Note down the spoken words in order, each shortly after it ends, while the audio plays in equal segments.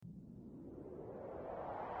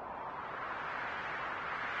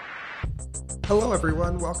Hello,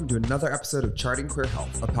 everyone. Welcome to another episode of Charting Queer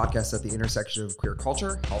Health, a podcast at the intersection of queer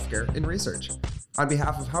culture, healthcare, and research. On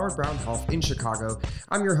behalf of Howard Brown Health in Chicago,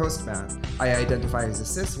 I'm your host, Matt. I identify as a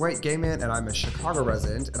cis white gay man, and I'm a Chicago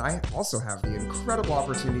resident, and I also have the incredible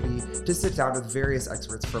opportunity to sit down with various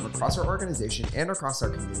experts from across our organization and across our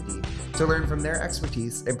community to learn from their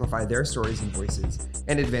expertise, amplify their stories and voices,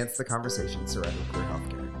 and advance the conversation surrounding queer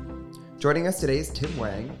healthcare. Joining us today is Tim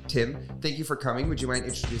Wang. Tim, thank you for coming. Would you mind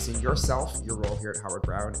introducing yourself, your role here at Howard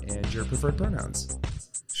Brown, and your preferred pronouns?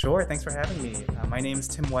 Sure, thanks for having me. My name is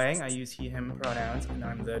Tim Wang. I use he, him pronouns, and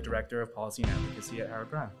I'm the Director of Policy and Advocacy at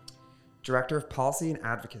Howard Brown. Director of Policy and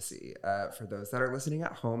Advocacy. For those that are listening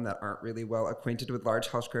at home that aren't really well acquainted with large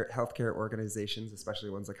healthcare organizations,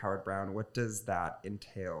 especially ones like Howard Brown, what does that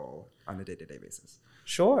entail on a day-to-day basis?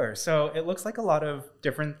 Sure. So it looks like a lot of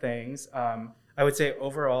different things. I would say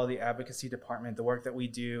overall, the advocacy department, the work that we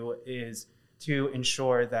do is to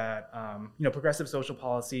ensure that progressive social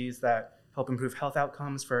policies that help improve health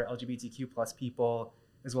outcomes for LGBTQ plus people,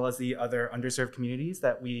 as well as the other underserved communities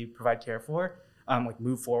that we provide care for,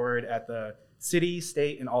 move forward at the city,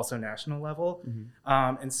 state, and also national level.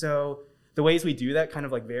 Mm-hmm. And so the ways we do that kind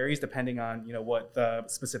of varies depending on what the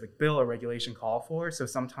specific bill or regulation call for. So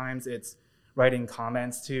sometimes it's writing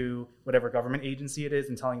comments to whatever government agency it is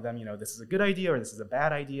and telling them, this is a good idea or this is a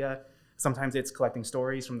bad idea. Sometimes it's collecting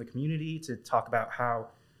stories from the community to talk about how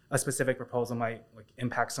a specific proposal might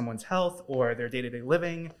impact someone's health or their day-to-day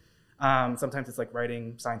living. Sometimes it's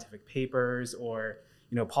writing scientific papers or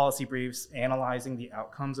policy briefs, analyzing the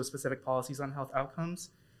outcomes of specific policies on health outcomes.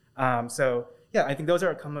 I think those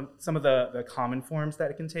are some of the common forms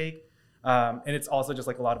that it can take. And it's also just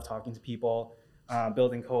a lot of talking to people,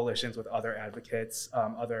 building coalitions with other advocates,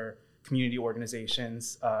 other community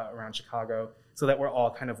organizations around Chicago, so that we're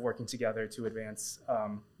all kind of working together to advance,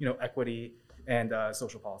 equity and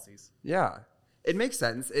social policies. Yeah, it makes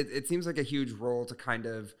sense. It seems like a huge role to kind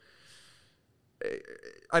of,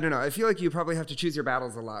 I don't know, I feel like you probably have to choose your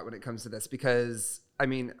battles a lot when it comes to this because,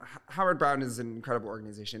 Howard Brown is an incredible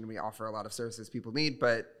organization. We offer a lot of services people need,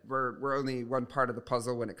 but we're only one part of the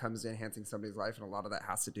puzzle when it comes to enhancing somebody's life, and a lot of that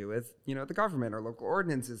has to do with, the government or local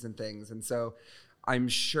ordinances and things. And so I'm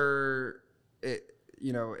sure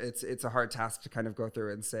it's a hard task to kind of go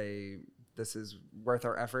through and say, this is worth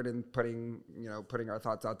our effort in putting our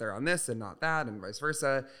thoughts out there on this and not that, and vice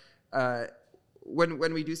versa. When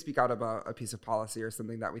we do speak out about a piece of policy or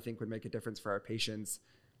something that we think would make a difference for our patients,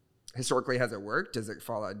 historically, has it worked? Does it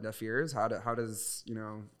fall on deaf ears? How does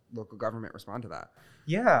local government respond to that?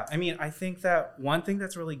 Yeah, I think that one thing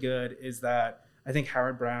that's really good is that I think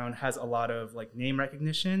Howard Brown has a lot of name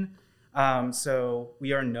recognition. So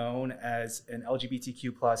we are known as an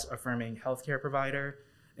LGBTQ plus affirming healthcare provider.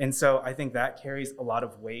 And so I think that carries a lot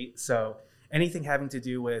of weight. So anything having to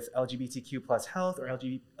do with LGBTQ plus health or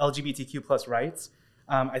LGBTQ plus rights,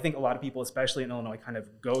 I think a lot of people, especially in Illinois, kind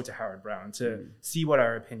of go to Howard Brown to see what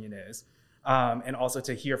our opinion is, and also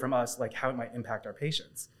to hear from us how it might impact our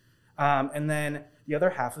patients. And then the other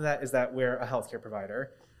half of that is that we're a healthcare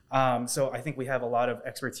provider. So I think we have a lot of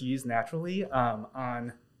expertise naturally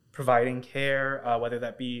on providing care, whether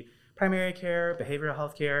that be primary care, behavioral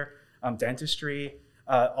health care, dentistry,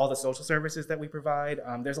 all the social services that we provide.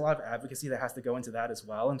 There's a lot of advocacy that has to go into that as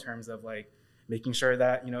well in terms of making sure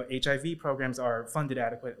that HIV programs are funded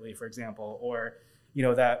adequately, for example, or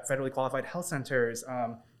that federally qualified health centers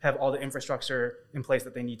have all the infrastructure in place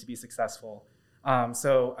that they need to be successful.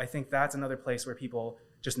 So I think that's another place where people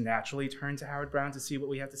just naturally turn to Howard Brown to see what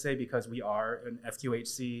we have to say because we are an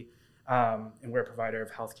FQHC and we're a provider of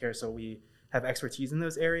healthcare, so we have expertise in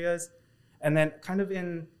those areas. And then kind of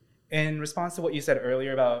in response to what you said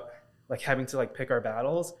earlier about having to pick our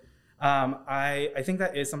battles, I think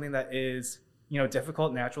that is something that is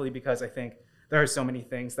difficult naturally because I think there are so many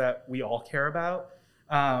things that we all care about.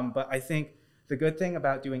 But I think the good thing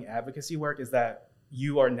about doing advocacy work is that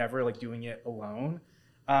you are never doing it alone.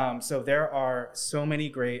 So there are so many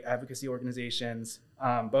great advocacy organizations,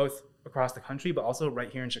 both across the country, but also right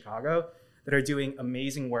here in Chicago, that are doing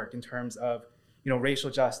amazing work in terms of racial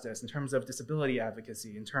justice, in terms of disability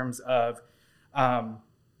advocacy, in terms of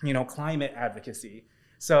climate advocacy.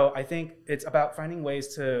 So I think it's about finding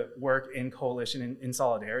ways to work in coalition and in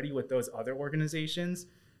solidarity with those other organizations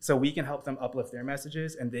so we can help them uplift their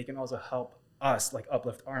messages and they can also help us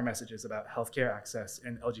uplift our messages about healthcare access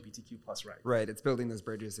and LGBTQ plus rights. Right. It's building those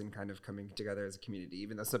bridges and kind of coming together as a community.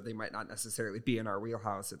 Even though something might not necessarily be in our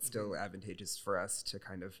wheelhouse, it's still advantageous for us to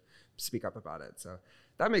kind of speak up about it. So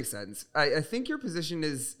that makes sense. I think your position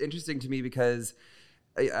is interesting to me because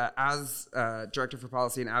as Director for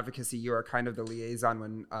Policy and Advocacy, you are kind of the liaison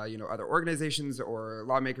when other organizations or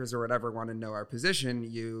lawmakers or whatever want to know our position.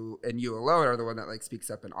 You alone are the one that like speaks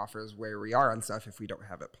up and offers where we are on stuff if we don't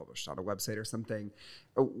have it published on a website or something.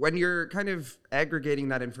 When you're kind of aggregating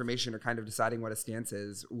that information or kind of deciding what a stance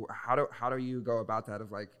is, how do you go about that?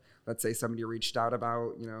 Of like, let's say somebody reached out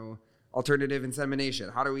about alternative insemination.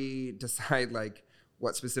 How do we decide like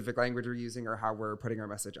what specific language we're using or how we're putting our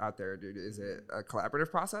message out there? Is it a collaborative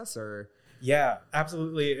process or? Yeah,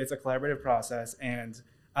 absolutely. It's a collaborative process. And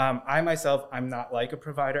I myself, I'm not like a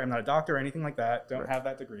provider. I'm not a doctor or anything like that. Don't have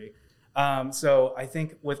that degree. So I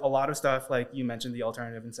think with a lot of stuff, like you mentioned, the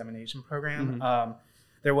alternative insemination program,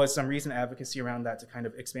 there was some recent advocacy around that to kind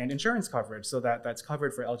of expand insurance coverage so that that's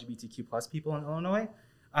covered for LGBTQ plus people in Illinois.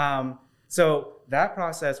 So that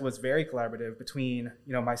process was very collaborative between,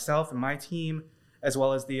 myself and my team, as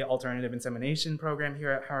well as the alternative insemination program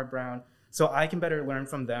here at Howard Brown. So I can better learn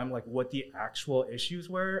from them, like what the actual issues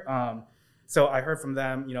were. So I heard from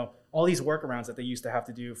them, all these workarounds that they used to have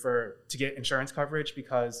to do to get insurance coverage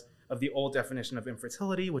because of the old definition of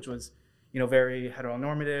infertility, which was, very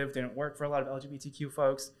heteronormative, didn't work for a lot of LGBTQ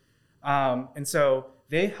folks. And so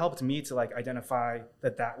they helped me to like identify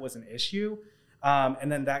that was an issue.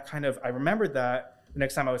 And then that I remembered that the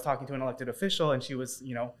next time I was talking to an elected official and she was,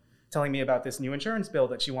 telling me about this new insurance bill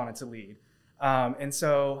that she wanted to lead. And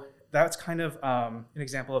so that's kind of an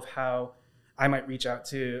example of how I might reach out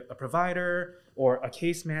to a provider or a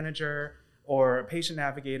case manager or a patient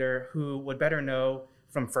navigator who would better know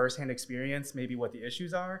from firsthand experience maybe what the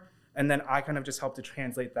issues are. And then I kind of just help to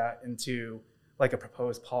translate that into like a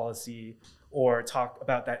proposed policy or talk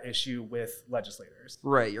about that issue with legislators.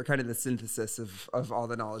 Right. You're kind of the synthesis of all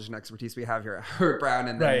the knowledge and expertise we have here at Howard Brown,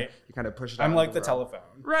 and then you kind of push it out. I'm like the telephone.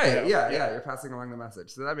 Right. Yeah. You're passing along the message.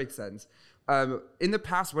 So that makes sense. In the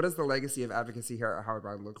past, what does the legacy of advocacy here at Howard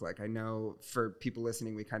Brown look like? I know for people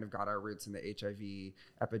listening, we kind of got our roots in the HIV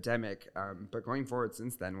epidemic, but going forward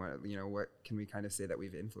since then, what can we kind of say that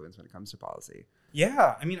we've influenced when it comes to policy?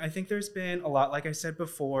 Yeah, I think there's been a lot. Like I said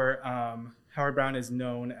before, Howard Brown is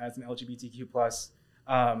known as an LGBTQ plus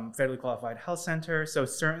federally qualified health center. So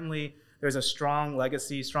certainly there's a strong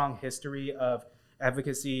legacy, strong history of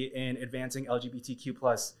advocacy in advancing LGBTQ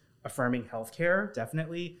plus affirming healthcare,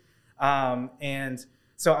 definitely. And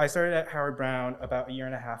so I started at Howard Brown about a year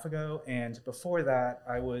and a half ago. And before that,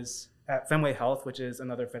 I was at Fenway Health, which is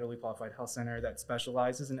another federally qualified health center that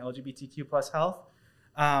specializes in LGBTQ plus health.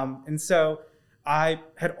 And so I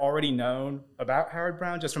had already known about Howard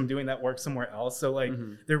Brown just from doing that work somewhere else. So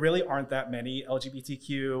there really aren't that many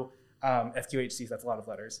LGBTQ FQHCs, that's a lot of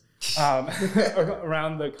letters,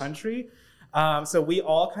 around the country. So we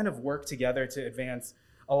all kind of work together to advance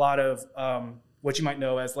a lot of what you might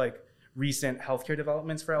know as like recent healthcare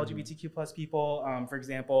developments for LGBTQ plus people. For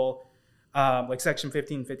example, like Section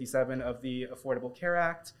 1557 of the Affordable Care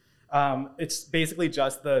Act. It's basically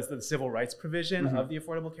just the civil rights provision of the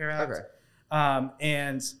Affordable Care Act. Okay.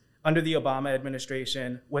 And under the Obama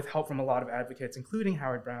administration, with help from a lot of advocates, including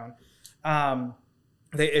Howard Brown,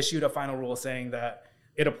 they issued a final rule saying that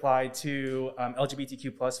it applied to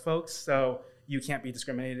LGBTQ plus folks. So you can't be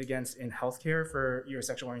discriminated against in healthcare for your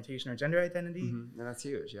sexual orientation or gender identity. And that's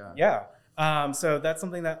huge, yeah. Yeah. So that's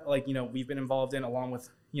something that we've been involved in along with,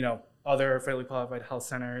 other federally qualified health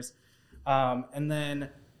centers. And then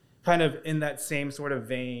kind of in that same sort of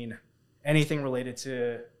vein, anything related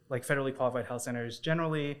to like federally qualified health centers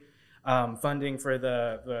generally, funding for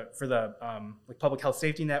the like public health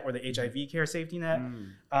safety net or the HIV care safety net.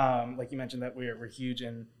 Like you mentioned that we're huge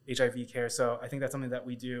in HIV care. So I think that's something that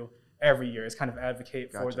we do every year is kind of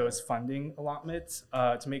advocate for those funding allotments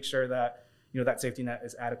to make sure that that safety net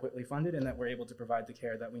is adequately funded and that we're able to provide the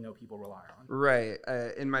care that we know people rely on. Right.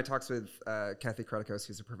 In my talks with Kathy Kretikos,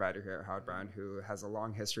 who's a provider here at Howard Brown, who has a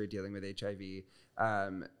long history dealing with HIV,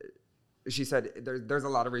 she said there's a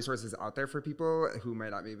lot of resources out there for people who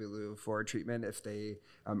might not be able to afford treatment if they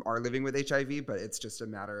are living with HIV, but it's just a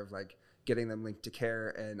matter of like getting them linked to care.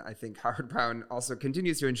 And I think Howard Brown also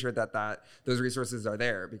continues to ensure that those resources are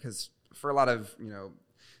there, because for a lot of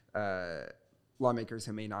lawmakers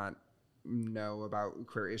who may not know about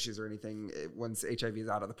queer issues or anything, once HIV is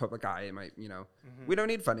out of the public eye, it might we don't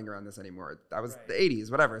need funding around this anymore. That was the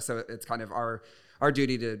 80s, whatever. So it's kind of our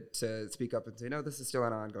duty to speak up and say, no, this is still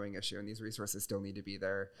an ongoing issue and these resources still need to be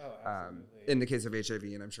there. In the case of HIV,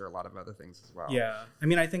 and I'm sure a lot of other things as well. Yeah.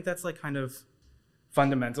 I think that's like kind of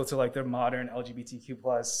fundamental to like the modern LGBTQ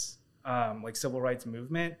plus like civil rights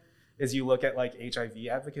movement is you look at like HIV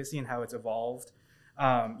advocacy and how it's evolved.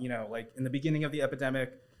 Like in the beginning of the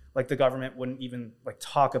epidemic, like the government wouldn't even like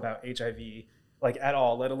talk about HIV like at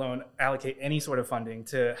all, let alone allocate any sort of funding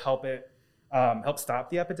to help stop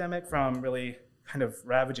the epidemic from really kind of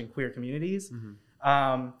ravaging queer communities.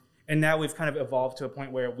 And now we've kind of evolved to a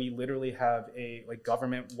point where we literally have a like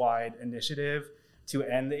government-wide initiative to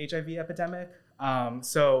end the HIV epidemic.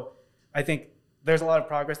 So I think there's a lot of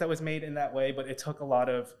progress that was made in that way, but it took a lot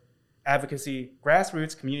of advocacy,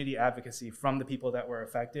 grassroots community advocacy from the people that were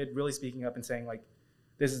affected, really speaking up and saying like,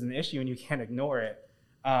 this is an issue and you can't ignore it.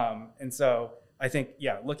 And so I think,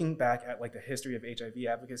 looking back at like the history of HIV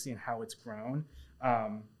advocacy and how it's grown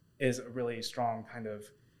is a really strong kind of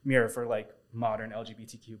mirror for like modern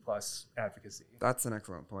LGBTQ plus advocacy. That's an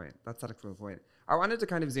excellent point. I wanted to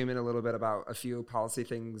kind of zoom in a little bit about a few policy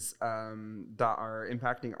things that are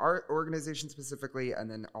impacting our organization specifically, and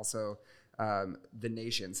then also the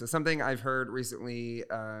nation. So something I've heard recently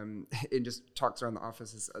in just talks around the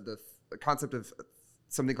office is the concept of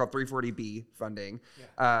something called 340B funding.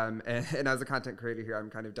 And as a content creator here, I'm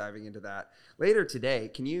kind of diving into that later today.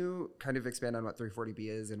 Can you kind of expand on what 340B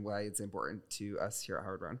is and why it's important to us here at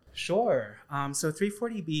Howard Brown? Sure. So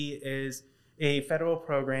 340B is a federal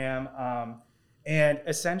program, and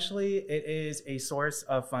essentially it is a source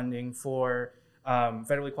of funding for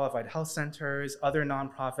federally qualified health centers, other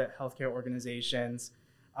nonprofit healthcare organizations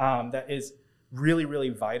that is really, really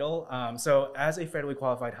vital. So as a federally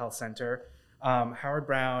qualified health center, Howard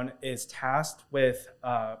Brown is tasked with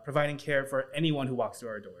providing care for anyone who walks through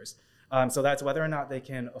our doors. So that's whether or not they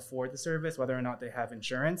can afford the service, whether or not they have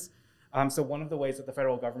insurance. So one of the ways that the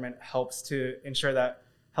federal government helps to ensure that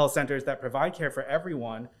health centers that provide care for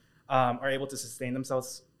everyone are able to sustain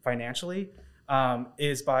themselves financially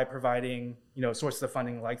is by providing, sources of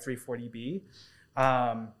funding like 340B.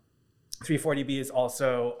 340B is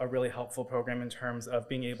also a really helpful program in terms of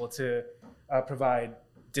being able to provide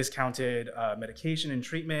discounted medication and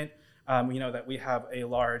treatment. We know that we have a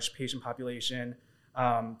large patient population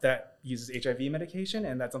that uses HIV medication,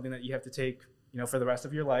 and that's something that you have to take, for the rest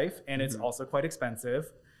of your life, and it's also quite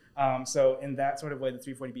expensive. So in that sort of way, the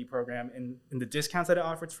 340B program and the discounts that it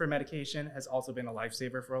offers for medication has also been a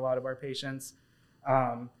lifesaver for a lot of our patients.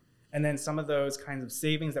 And then some of those kinds of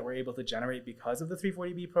savings that we're able to generate because of the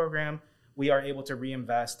 340B program, we are able to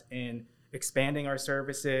reinvest in expanding our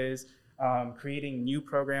services, creating new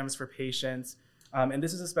programs for patients. And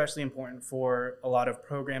this is especially important for a lot of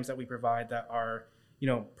programs that we provide that are,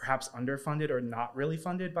 perhaps underfunded or not really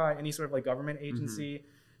funded by any sort of like government agency.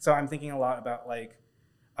 So I'm thinking a lot about like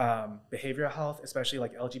behavioral health, especially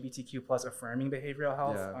like LGBTQ plus affirming behavioral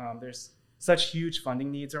health. There's such huge funding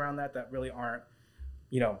needs around that really aren't,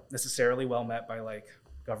 necessarily well met by like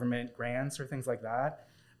government grants or things like that.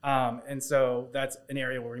 And so that's an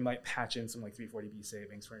area where we might patch in some like 340B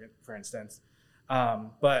savings, for instance.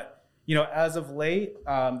 But, as of late,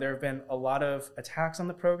 there have been a lot of attacks on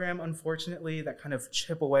the program, unfortunately, that kind of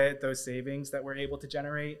chip away at those savings that we're able to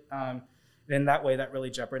generate. And in that way, that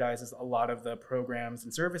really jeopardizes a lot of the programs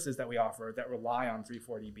and services that we offer that rely on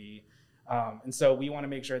 340B. And so we want to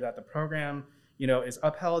make sure that the program, is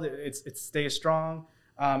upheld, it stays strong,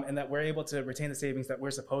 and that we're able to retain the savings that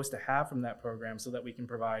we're supposed to have from that program so that we can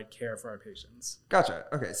provide care for our patients. Gotcha.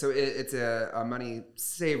 Okay, so it's a money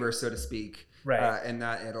saver, so to speak, right? And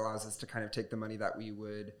that it allows us to kind of take the money that we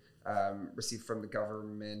would receive from the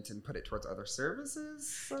government and put it towards other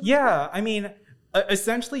services? Yeah, I mean,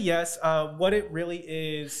 essentially, yes. What it really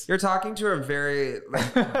is... You're talking to a very,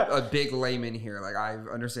 a big layman here. Like, I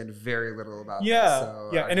understand very little about this.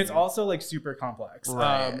 So and it's also, like, super complex.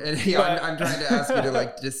 Right. I'm trying to ask you to,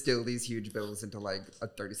 like, distill these huge bills into, like, a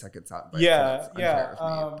 30-second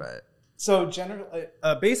soundbite. So generally,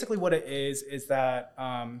 basically what it is that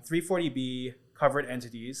 340B covered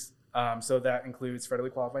entities, so that includes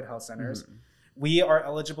federally qualified health centers, we are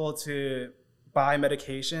eligible to buy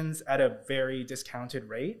medications at a very discounted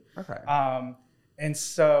rate. Okay. And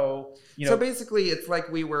so, So basically, it's like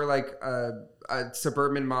we were like a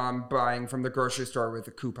suburban mom buying from the grocery store with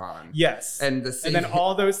a coupon. Yes. And then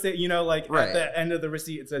all those, at the end of the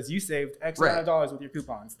receipt, it says you saved X amount of dollars with your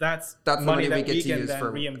coupons. That's money that we can then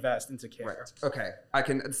reinvest into care. Right. Okay. I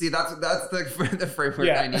can see that's the framework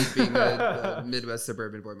I need, being the Midwest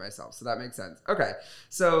suburban boy myself. So that makes sense. Okay.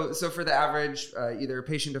 So for the average either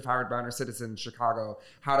patient of Howard Brown or citizen in Chicago,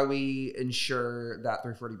 how do we ensure that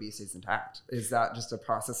 340B stays intact? Is that just a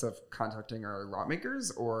process of contacting our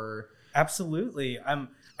lawmakers, or? Absolutely.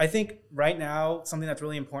 I think right now, something that's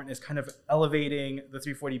really important is kind of elevating the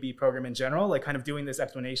 340B program in general, like kind of doing this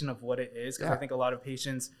explanation of what it is, because I think a lot of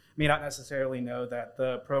patients may not necessarily know that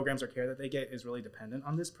the programs or care that they get is really dependent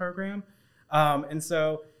on this program. And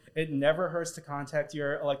so it never hurts to contact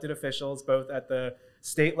your elected officials, both at the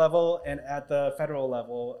state level and at the federal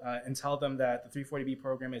level, and tell them that the 340B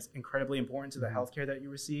program is incredibly important to the healthcare that you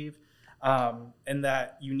receive, and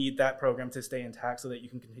that you need that program to stay intact so that you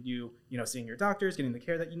can continue, seeing your doctors, getting the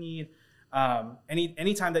care that you need.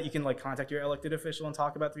 Anytime that you can contact your elected official and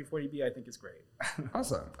talk about 340B, I think is great.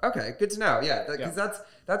 Awesome. Okay, good to know. Yeah, because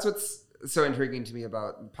that's what's so intriguing to me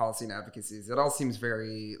about policy and advocacy. Is it all seems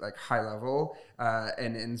very high level,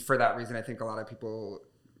 and for that reason, I think a lot of people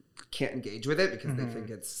can't engage with it because they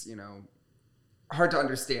think it's hard to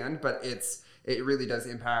understand. But it really does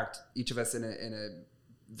impact each of us in a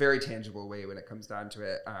very tangible way when it comes down to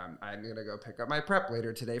it. I'm gonna go pick up my prep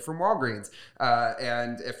later today from Walgreens,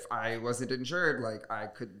 and if I wasn't insured, I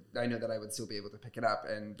know that I would still be able to pick it up,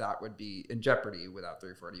 and that would be in jeopardy without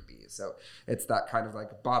 340B. So it's that kind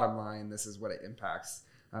of bottom line. This is what it impacts.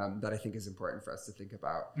 That I think is important for us to think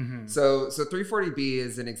about. So 340B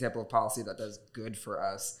is an example of policy that does good for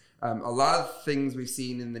us. A lot of things we've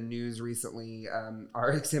seen in the news recently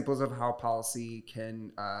are examples of how policy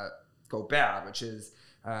can go bad, which is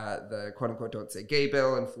the quote unquote Don't Say Gay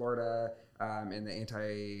bill in Florida, and the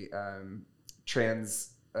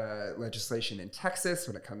anti-trans legislation in Texas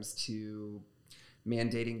when it comes to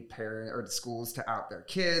mandating parent or schools to out their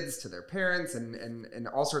kids to their parents and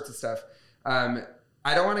all sorts of stuff.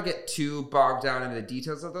 I don't want to get too bogged down in the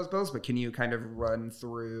details of those bills, but can you kind of run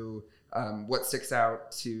through what sticks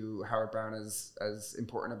out to Howard Brown as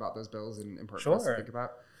important about those bills and important for us to think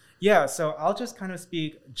about? Yeah, so I'll just kind of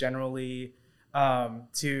speak generally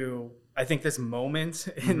to, I think, this moment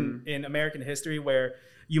in American history where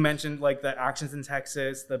you mentioned the actions in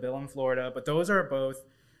Texas, the bill in Florida, but those are both,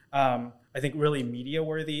 I think, really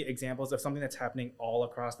media-worthy examples of something that's happening all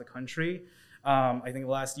across the country. I think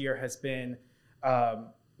last year has been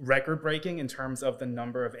record-breaking in terms of the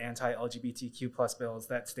number of anti-LGBTQ plus bills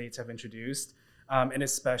that states have introduced, and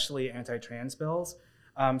especially anti-trans bills.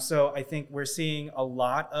 So I think we're seeing a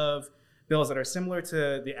lot of bills that are similar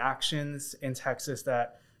to the actions in Texas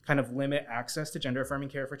that kind of limit access to gender-affirming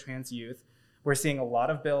care for trans youth. We're seeing a lot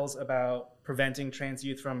of bills about preventing trans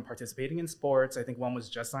youth from participating in sports. I think one was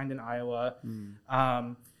just signed in Iowa.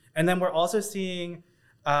 And then we're also seeing,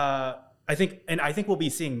 I think we'll be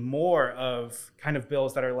seeing more of kind of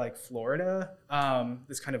bills that are like Florida,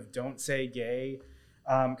 this kind of Don't Say Gay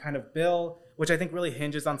kind of bill, which I think really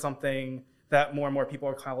hinges on something that more and more people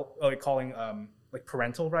are calling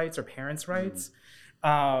parental rights or parents' rights.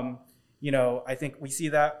 I think we see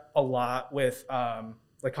that a lot with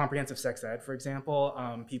comprehensive sex ed, for example.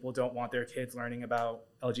 People don't want their kids learning about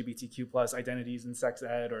LGBTQ plus identities in sex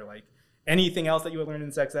ed or anything else that you would learn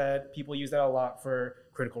in sex ed. People use that a lot for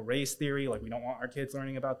critical race theory. We don't want our kids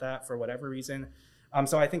learning about that for whatever reason.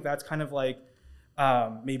 So I think that's kind of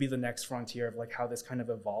maybe the next frontier of how this kind of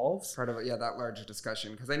evolves. Part of it, that larger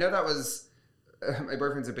discussion. Because I know that was, my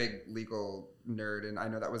boyfriend's a big legal nerd, and I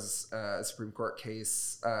know that was a Supreme Court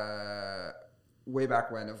case way back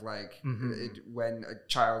when of when a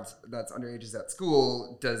child that's underage is at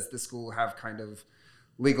school, does the school have kind of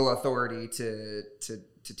legal authority to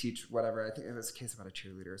teach whatever? I think it was a case about a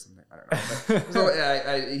cheerleader or something. I don't know. But, so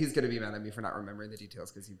he's going to be mad at me for not remembering the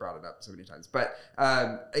details because he brought it up so many times. But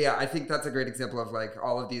I think that's a great example of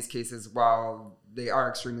all of these cases, while they are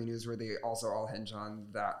extremely newsworthy, also all hinge on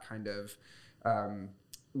that kind of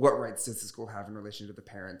what rights does the school have in relation to the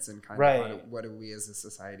parents and kind of what do we as a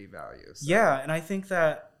society value? So. Yeah, and I think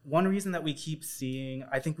that one reason that we keep seeing,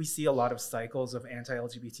 I think we see a lot of cycles of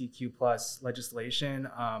anti-LGBTQ plus legislation.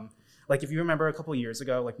 If you remember a couple of years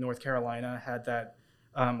ago, North Carolina had that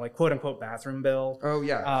quote unquote bathroom bill. Oh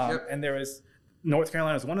yeah. And there was, North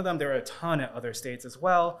Carolina was one of them. There were a ton of other states as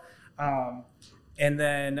well. And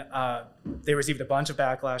then they received a bunch of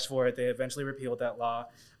backlash for it. They eventually repealed that law.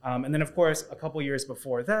 And then, of course, a couple years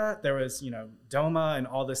before that, there was, DOMA and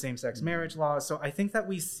all the same-sex marriage laws. So I think that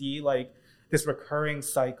we see this recurring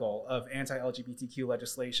cycle of anti-LGBTQ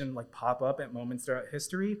legislation pop up at moments throughout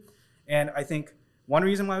history. And I think one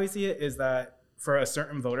reason why we see it is that for a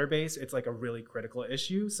certain voter base, it's a really critical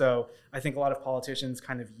issue. So I think a lot of politicians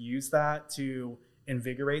kind of use that to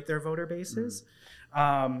invigorate their voter bases.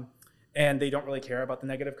 And they don't really care about the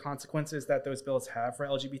negative consequences that those bills have for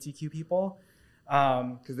LGBTQ people.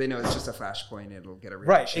 Because they know it's just a flashpoint, it'll get a reaction.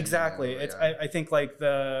 Right, exactly. I think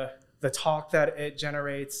the talk that it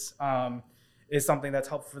generates is something that's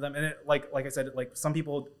helpful for them. And it, like I said, some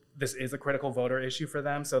people, this is a critical voter issue for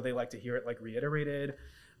them, so they like to hear it reiterated.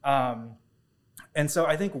 And so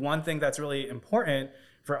I think one thing that's really important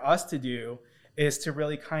for us to do is to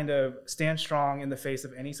really kind of stand strong in the face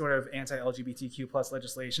of any sort of anti-LGBTQ plus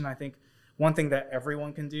legislation. I think one thing that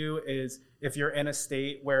everyone can do is, if you're in a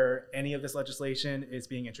state where any of this legislation is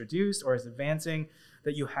being introduced or is advancing,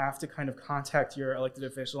 that you have to kind of contact your elected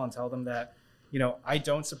official and tell them that, I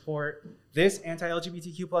don't support this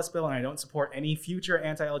anti-LGBTQ plus bill, and I don't support any future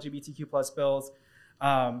anti-LGBTQ plus bills.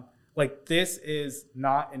 Like, this is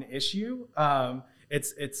not an issue.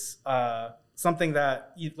 It's something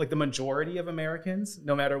that like the majority of Americans,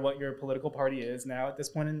 no matter what your political party is now at this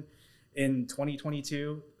point in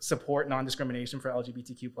 2022, support non-discrimination for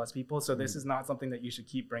LGBTQ plus people. So this is not something that you should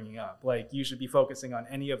keep bringing up. Like, you should be focusing on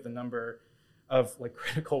any of the number of like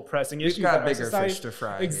critical pressing issues. We've got bigger fish to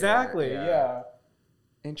fry. Exactly. Yeah.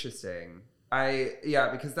 Interesting.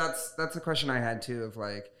 Because that's a question I had too, of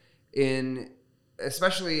like,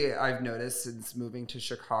 especially I've noticed since moving to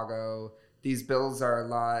Chicago, these bills are a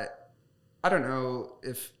lot, I don't know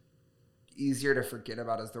if easier to forget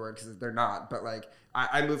about is the word, because they're not, but like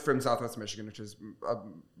I moved from Southwest Michigan, which is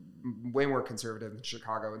way more conservative than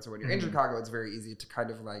Chicago. And so when you're in Chicago, it's very easy to kind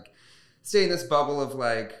of like stay in this bubble of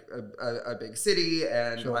like a big city,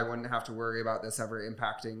 and I wouldn't have to worry about this ever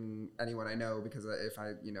impacting anyone I know, because if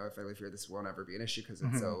I live here, this won't ever be an issue because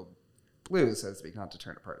it's so blue, so to speak, not to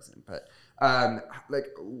turn it partisan. But like,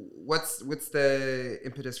 what's the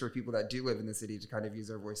impetus for people that do live in the city to kind of use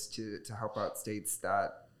their voice to help out states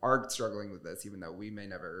that are struggling with this, even though we may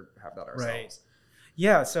never have that ourselves? Right.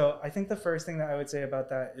 Yeah. So I think the first thing that I would say about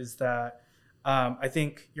that is that I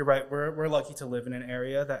think you're right. We're lucky to live in an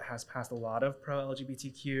area that has passed a lot of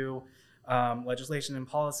pro-LGBTQ legislation and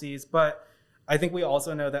policies, but I think we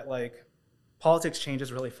also know that like politics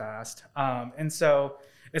changes really fast, and so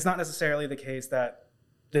it's not necessarily the case that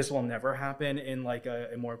this will never happen in like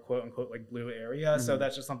a more quote unquote like blue area. So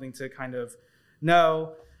that's just something to kind of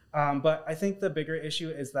know. But I think the bigger issue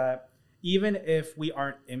is that even if we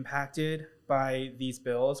aren't impacted by these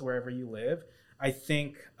bills wherever you live, I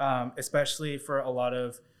think especially for a lot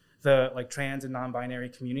of the like trans and non-binary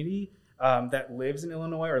community that lives in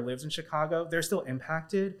Illinois or lives in Chicago, they're still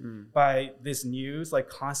impacted by this news, like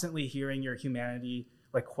constantly hearing your humanity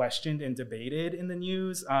like questioned and debated in the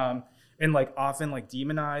news, and like often like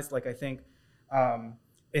demonized. Like I think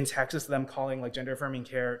in Texas, them calling like gender affirming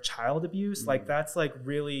care child abuse, like that's like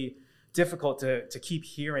really difficult to keep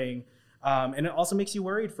hearing. And it also makes you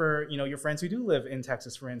worried for, your friends who do live in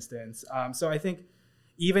Texas, for instance. So I think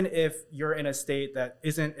even if you're in a state that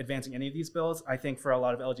isn't advancing any of these bills, I think for a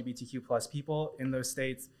lot of LGBTQ plus people in those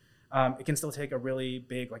states, it can still take a really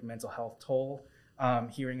big like mental health toll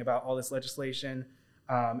hearing about all this legislation.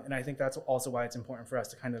 And I think that's also why it's important for us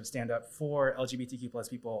to kind of stand up for LGBTQ plus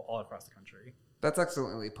people all across the country. That's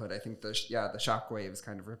excellently put. I think the shock waves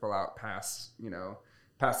kind of ripple out past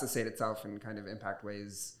the state itself and kind of impact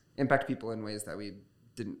people in ways that we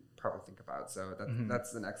didn't probably think about. So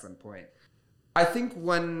that's an excellent point. I think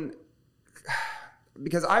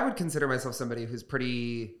because I would consider myself somebody who's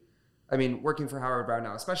working for Howard Brown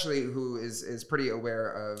now, especially, who is pretty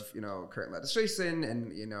aware of, current legislation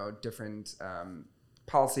and, different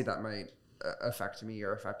policy that might affect me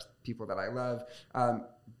or affect people that I love.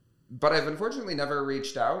 But I've unfortunately never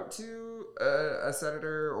reached out to a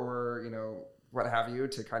senator or, what have you,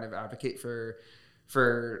 to kind of advocate for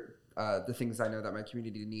the things I know that my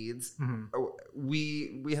community needs.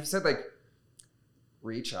 We have said like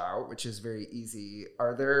reach out, which is very easy.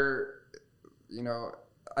 Are there,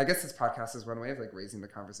 I guess this podcast is one way of like raising the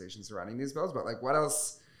conversation surrounding these bills, but like what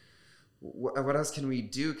else can we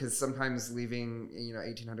do? Because sometimes leaving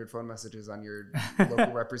 1,800 phone messages on your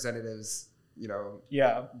local representatives,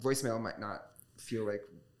 voicemail might not feel like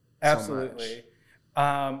absolutely so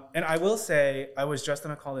much. And I will say, I was just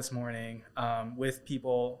on a call this morning with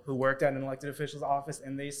people who worked at an elected official's office,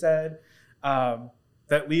 and they said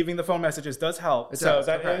that leaving the phone messages does help.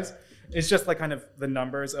 It's just like kind of the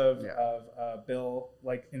numbers of bill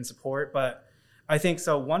like in support. But I think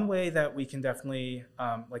so one way that we can definitely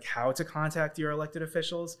like how to contact your elected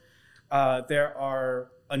officials, there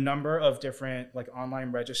are a number of different like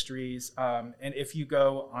online registries. And if you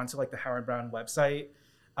go onto like the Howard Brown website,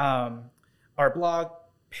 our blog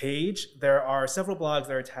page, there are several blogs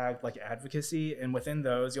that are tagged like advocacy, and within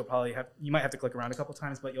those you might have to click around a couple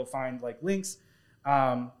times, but you'll find like links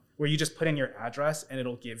where you just put in your address and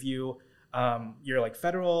it'll give you your like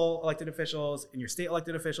federal elected officials and your state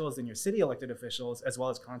elected officials and your city elected officials, as well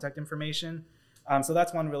as contact information. So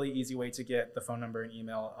that's one really easy way to get the phone number and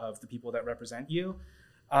email of the people that represent you.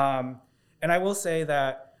 And I will say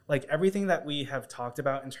that like everything that we have talked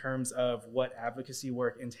about in terms of what advocacy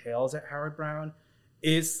work entails at Howard Brown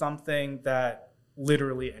is something that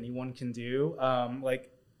literally anyone can do.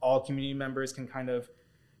 Like all community members can kind of,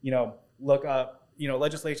 look up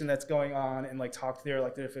legislation that's going on and like talk to their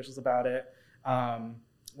elected officials about it.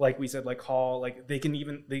 Like we said, like call, like they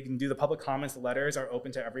can do the public comments. The letters are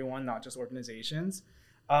open to everyone, not just organizations.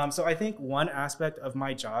 So I think one aspect of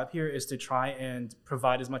my job here is to try and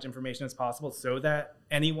provide as much information as possible so that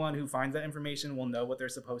anyone who finds that information will know what they're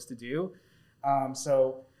supposed to do.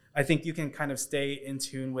 So I think you can kind of stay in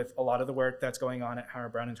tune with a lot of the work that's going on at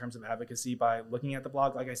Howard Brown in terms of advocacy by looking at the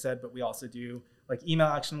blog, like I said, but we also do like email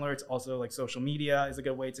action alerts. Also like social media is a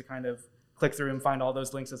good way to kind of click through and find all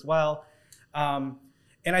those links as well.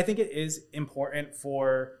 And I think it is important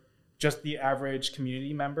for just the average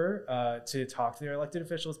community member to talk to their elected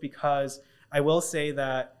officials, because I will say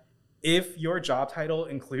that if your job title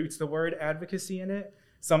includes the word advocacy in it,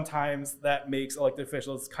 sometimes that makes elected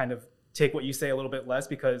officials kind of take what you say a little bit less,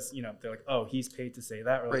 because they're like, oh, he's paid to say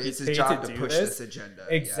that, or like, right, he's it's paid his job to to push this agenda.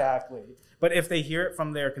 Exactly. Yeah. But if they hear it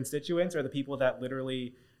from their constituents or the people that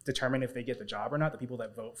literally determine if they get the job or not, the people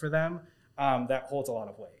that vote for them, that holds a lot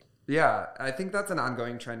of weight. Yeah, I think that's an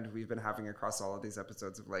ongoing trend we've been having across all of these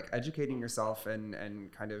episodes of like educating yourself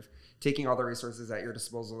and kind of taking all the resources at your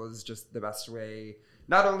disposal is just the best way,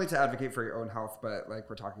 not only to advocate for your own health, but like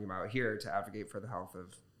we're talking about here, to advocate for the health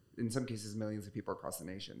of, in some cases, millions of people across the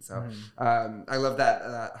nation. So I love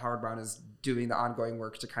that Howard Brown is doing the ongoing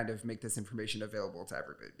work to kind of make this information available to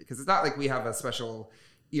everybody, because it's not like we have a special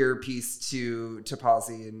earpiece to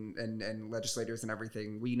policy and legislators and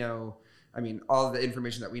everything. We know, I mean, all of the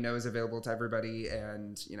information that we know is available to everybody,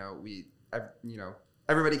 and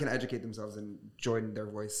everybody can educate themselves and join their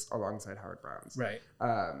voice alongside Howard Brown's. Right.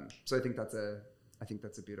 So I think that's a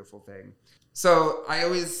beautiful thing. So I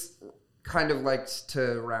always kind of liked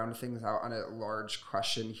to round things out on a large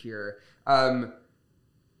question here.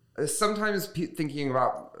 Sometimes thinking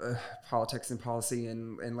about politics and policy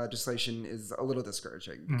and legislation is a little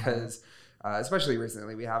discouraging because, especially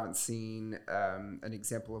recently, we haven't seen an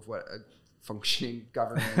example of what a functioning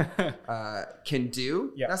government can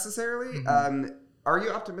do necessarily. Are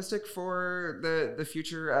you optimistic for the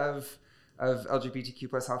future of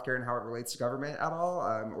LGBTQ plus healthcare and how it relates to government at all,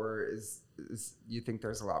 or is you think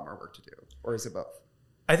there's a lot more work to do, or is it both?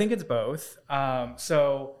 I think it's both.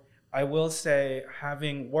 So I will say,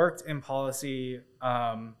 having worked in policy,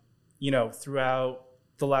 throughout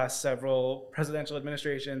the last several presidential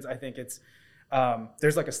administrations, I think it's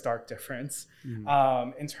there's like a stark difference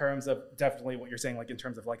in terms of definitely what you're saying, like in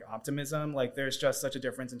terms of like optimism. Like there's just such a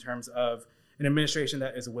difference in terms of an administration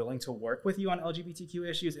that is willing to work with you on LGBTQ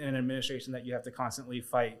issues and an administration that you have to constantly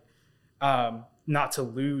fight not to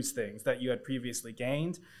lose things that you had previously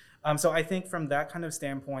gained. So I think from that kind of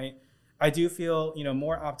standpoint, I do feel,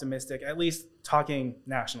 more optimistic, at least talking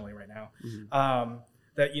nationally right now,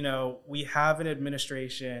 that, we have an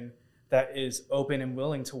administration that is open and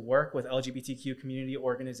willing to work with LGBTQ community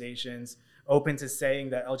organizations, open to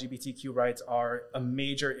saying that LGBTQ rights are a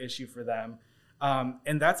major issue for them.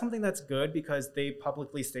 And that's something that's good because they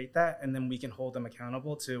publicly state that, and then we can hold them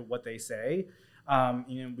accountable to what they say.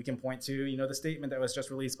 We can point to, the statement that was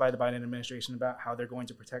just released by the Biden administration about how they're going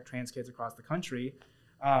to protect trans kids across the country.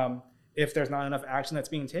 If there's not enough action that's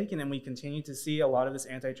being taken and we continue to see a lot of this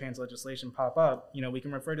anti-trans legislation pop up, we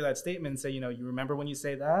can refer to that statement and say, you remember when you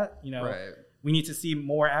say that, right. We need to see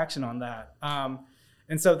more action on that.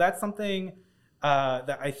 And so that's something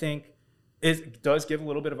that I think does give a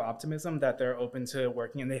little bit of optimism that they're open to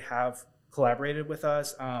working, and they have collaborated with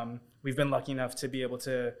us. We've been lucky enough to be able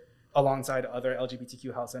to, alongside other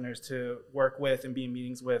LGBTQ health centers, to work with and be in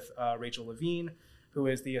meetings with Rachel Levine, who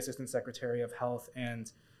is the Assistant Secretary of Health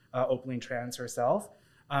and openly trans herself.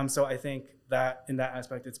 So I think that in that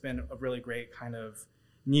aspect, it's been a really great kind of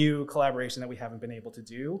new collaboration that we haven't been able to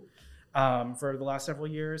do for the last several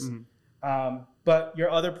years. But your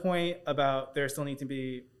other point about there still need to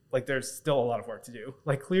be, there's still a lot of work to do.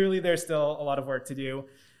 Clearly there's still a lot of work to do.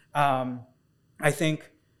 I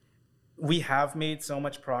think we have made so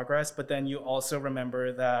much progress, but then you also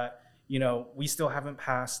remember that, we still haven't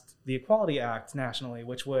passed the Equality Act nationally,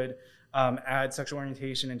 which would add sexual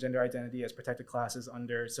orientation and gender identity as protected classes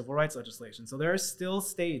under civil rights legislation. So there are still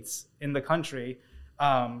states in the country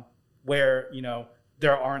where,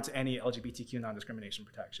 there aren't any LGBTQ non-discrimination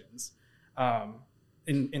protections.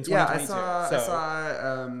 In 2022. Yeah, I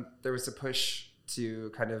saw there was a push to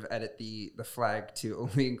kind of edit the flag to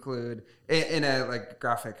only include in a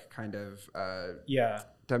graphic kind of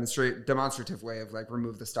demonstrative way of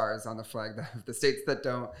remove the stars on the flag of the states that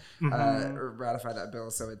don't ratify that bill.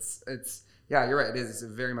 So it's yeah, you're right. It is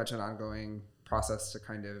very much an ongoing process to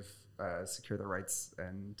kind of secure the rights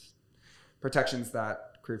and protections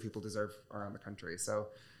that queer people deserve around the country. So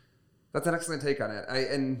that's an excellent take on it.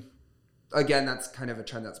 again, that's kind of a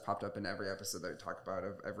trend that's popped up in every episode that I talk about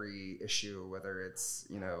of every issue, whether it's,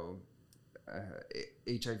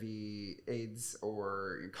 HIV, AIDS,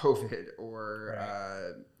 or COVID,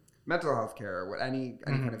 or mental health care, any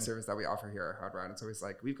kind of service that we offer here at Howard Brown. It's always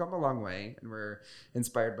like, we've come a long way and we're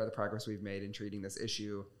inspired by the progress we've made in treating this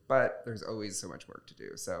issue, but there's always so much work to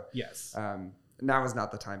do. So yes, now is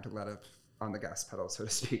not the time to let up on the gas pedal, so to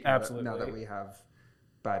speak. Absolutely. Now that we have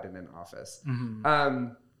Biden in office.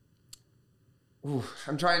 I'm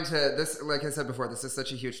trying to, like I said before, this is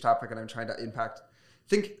such a huge topic, and I'm trying to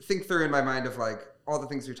think through in my mind of like all the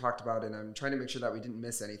things we talked about, and I'm trying to make sure that we didn't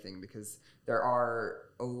miss anything, because there are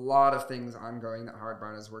a lot of things ongoing that Howard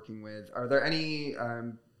Brown is working with. Are there any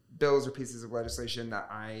bills or pieces of legislation that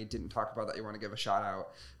I didn't talk about that you want to give a shout out,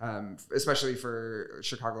 especially for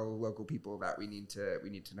Chicago local people, that we need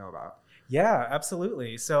to know about? Yeah,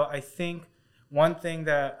 absolutely. So I think one thing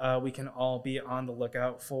that we can all be on the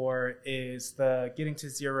lookout for is the Getting to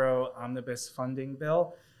Zero Omnibus Funding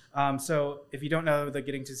Bill. So if you don't know, the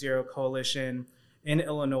Getting to Zero Coalition in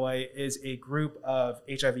Illinois is a group of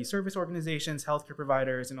HIV service organizations, healthcare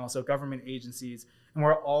providers, and also government agencies. And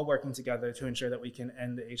we're all working together to ensure that we can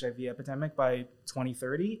end the HIV epidemic by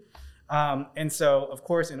 2030. And so, of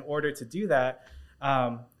course, in order to do that,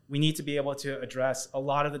 we need to be able to address a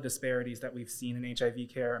lot of the disparities that we've seen in HIV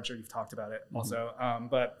care. I'm sure you've talked about it also.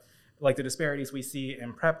 But like the disparities we see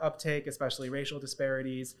in PrEP uptake, especially racial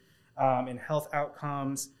disparities, in health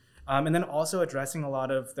outcomes, and then also addressing a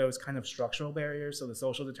lot of those kind of structural barriers, so the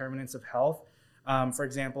social determinants of health. For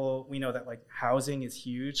example, we know that like housing is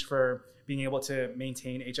huge for being able to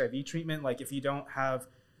maintain HIV treatment. Like if you don't have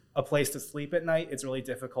a place to sleep at night, it's really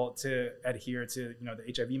difficult to adhere to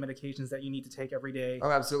the HIV medications that you need to take every day.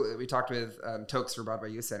 Oh, absolutely. We talked with Tokes for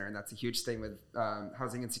Broadway Youth Center, and that's a huge thing with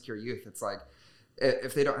housing insecure youth. It's like,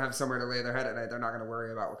 if they don't have somewhere to lay their head at night, they're not going to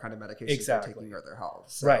worry about what kind of medications they're taking or their health.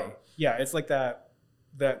 So. Right. Yeah. It's like that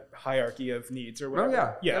hierarchy of needs or whatever.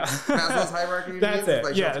 Oh, yeah. Maslow's hierarchy of That's needs. it.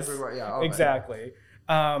 Like yes. Exactly.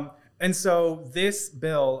 And so this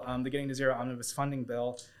bill, the Getting to Zero Omnibus Funding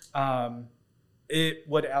Bill, it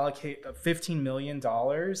would allocate $15 million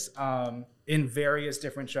in various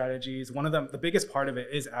different strategies. One of them, the biggest part of it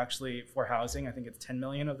is actually for housing. I think it's 10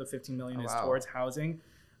 million of the 15 million is towards housing,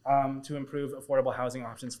 to improve affordable housing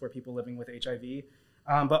options for people living with HIV.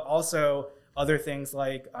 But also other things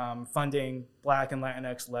like funding Black and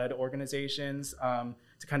Latinx-led organizations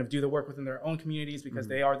to kind of do the work within their own communities, because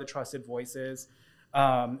they are the trusted voices.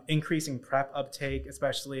 Increasing PrEP uptake,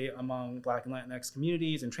 especially among Black and Latinx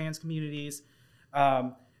communities and trans communities.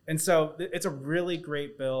 And so it's a really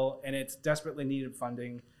great bill, and it's desperately needed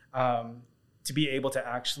funding to be able to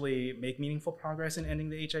actually make meaningful progress in ending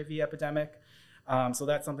the HIV epidemic. So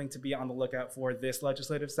that's something to be on the lookout for this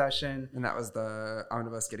legislative session. And that was the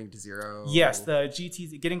Omnibus Getting to Zero? Yes, the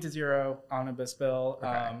GTZ, Getting to Zero Omnibus Bill.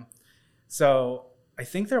 Okay. So I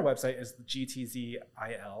think their website is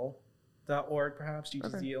gtzil.org, perhaps,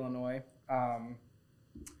 GTZ Illinois.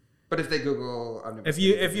 But if they Google Omnibus,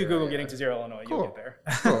 if you Google Getting to Zero Illinois, you'll get there.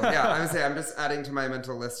 Cool. Yeah, I would say I'm just adding to my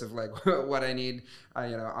mental list of like what I need,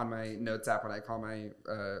 on my notes app when I call my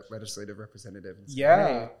legislative representative and say,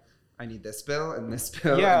 hey, I need this bill and this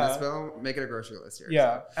bill and this bill. Make it a grocery list here.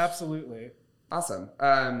 Yeah, so. Absolutely. Awesome.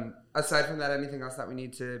 Aside from that, anything else that we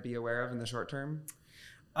need to be aware of in the short term?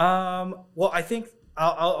 Well, I think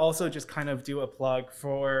I'll also just kind of do a plug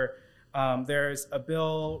for there's a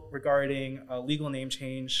bill regarding a legal name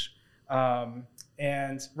change.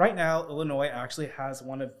 And right now, Illinois actually has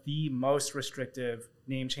one of the most restrictive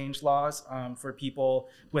name change laws for people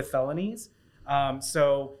with felonies.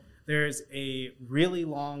 So there's a really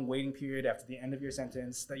long waiting period after the end of your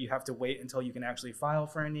sentence that you have to wait until you can actually file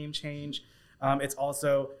for a name change. It's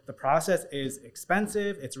also, the process is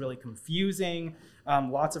expensive. It's really confusing.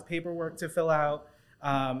 Lots of paperwork to fill out.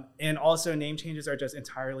 And also name changes are just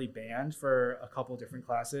entirely banned for a couple different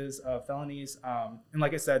classes of felonies. And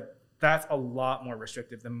like I said, that's a lot more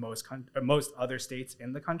restrictive than most other states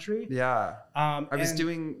in the country. Yeah. I was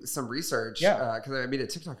doing some research because I made a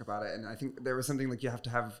TikTok about it, and I think there was something like you have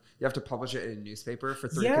to publish it in a newspaper for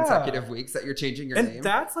 3 consecutive weeks that you're changing your name. And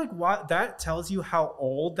that's like what that tells you how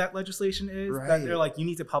old that legislation is. Right. That they're like, you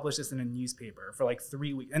need to publish this in a newspaper for like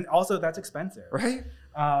 3 weeks, and also that's expensive. Right.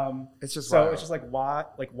 It's just so wild. It's just like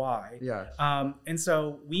why? Yeah. And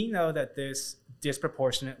so we know that this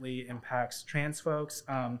disproportionately impacts trans folks.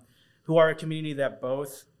 Who are a community that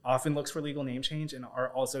both often looks for legal name change and are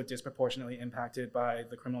also disproportionately impacted by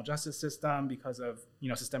the criminal justice system because of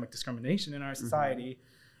systemic discrimination in our society.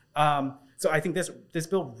 So I think this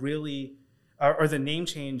bill really, or the name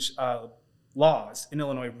change laws in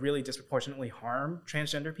Illinois really disproportionately harm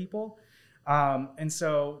transgender people. And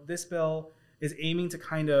so this bill is aiming to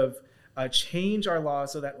kind of change our law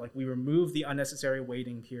so that like we remove the unnecessary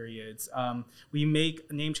waiting periods. We make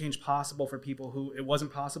a name change possible for people who it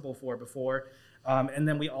wasn't possible for before. And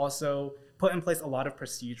then we also put in place a lot of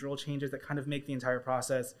procedural changes that kind of make the entire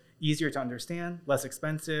process easier to understand, less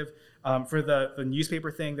expensive. For the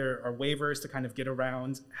newspaper thing, there are waivers to kind of get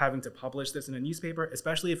around having to publish this in a newspaper,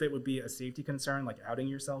 especially if it would be a safety concern, like outing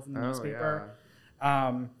yourself in the newspaper.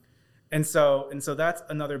 Yeah. And so that's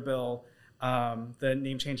another bill, the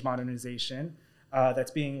name change modernization,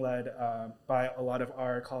 that's being led by a lot of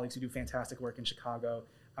our colleagues who do fantastic work in Chicago.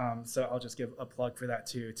 So I'll just give a plug for that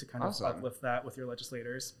too, to kind of uplift that with your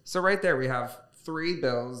legislators. So right there, we have 3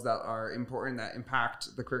 bills that are important, that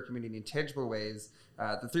impact the queer community in tangible ways.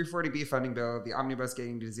 The 340B funding bill, the omnibus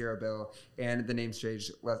getting to zero bill, and the name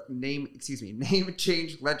change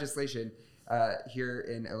legislation here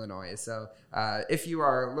in Illinois. So if you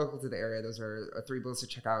are local to the area, those are 3 bills to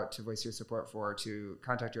check out, to voice your support for, to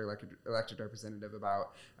contact your elected representative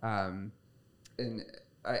about. And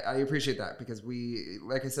I appreciate that, because we,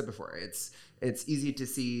 like I said before, it's easy to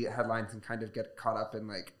see headlines and kind of get caught up in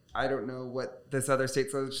like, I don't know what this other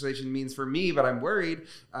state's legislation means for me, but I'm worried.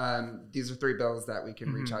 These are 3 bills that we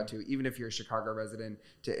can reach out to, even if you're a Chicago resident,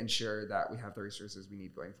 to ensure that we have the resources we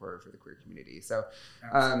need going forward for the queer community. So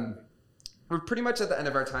we're pretty much at the end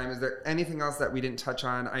of our time. Is there anything else that we didn't touch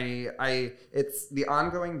on? It's the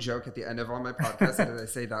ongoing joke at the end of all my podcasts that I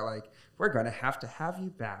say that like, we're going to have you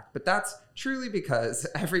back. But that's truly because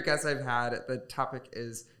every guest I've had, the topic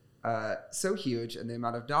is so huge, and the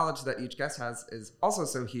amount of knowledge that each guest has is also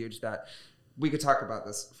so huge that we could talk about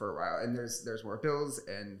this for a while. And there's more bills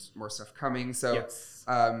and more stuff coming. So yes.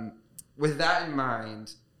 With that in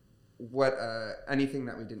mind, what anything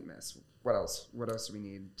that we didn't miss? What else do we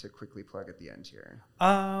need to quickly plug at the end here?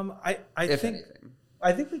 I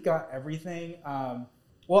think we got everything.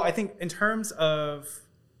 Well, I think in terms of,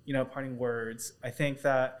 parting words, I think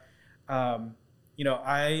that,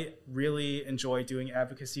 I really enjoy doing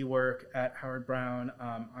advocacy work at Howard Brown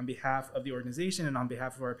on behalf of the organization and on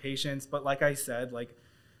behalf of our patients. But like I said, like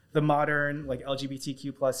the modern like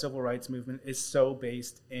LGBTQ plus civil rights movement is so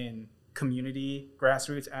based in community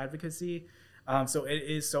grassroots advocacy. So it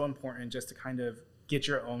is so important just to kind of get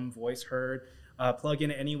your own voice heard, plug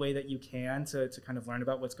in any way that you can to kind of learn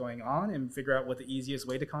about what's going on and figure out what the easiest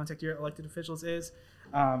way to contact your elected officials is.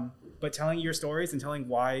 But telling your stories and telling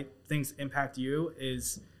why things impact you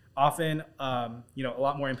is often, a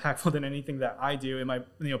lot more impactful than anything that I do in my,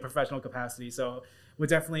 professional capacity. So would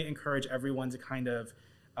definitely encourage everyone to kind of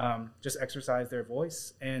just exercise their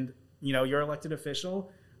voice. And, your elected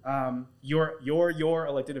official, you're your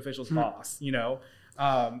elected official's boss,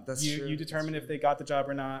 That's true. You determine if they got the job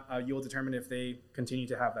or not. You'll determine if they continue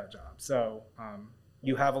to have that job. So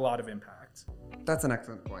you have a lot of impact. That's an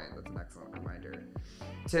excellent point. That's an excellent reminder.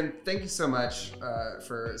 Tim, thank you so much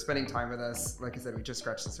for spending time with us. Like I said, we just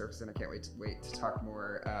scratched the surface and I can't wait to talk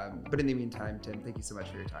more. But in the meantime, Tim, thank you so much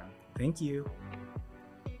for your time. Thank you.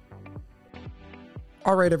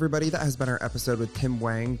 All right, everybody, that has been our episode with Tim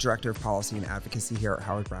Wang, Director of Policy and Advocacy here at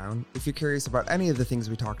Howard Brown. If you're curious about any of the things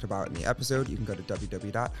we talked about in the episode, you can go to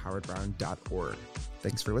www.howardbrown.org.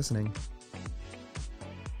 Thanks for listening.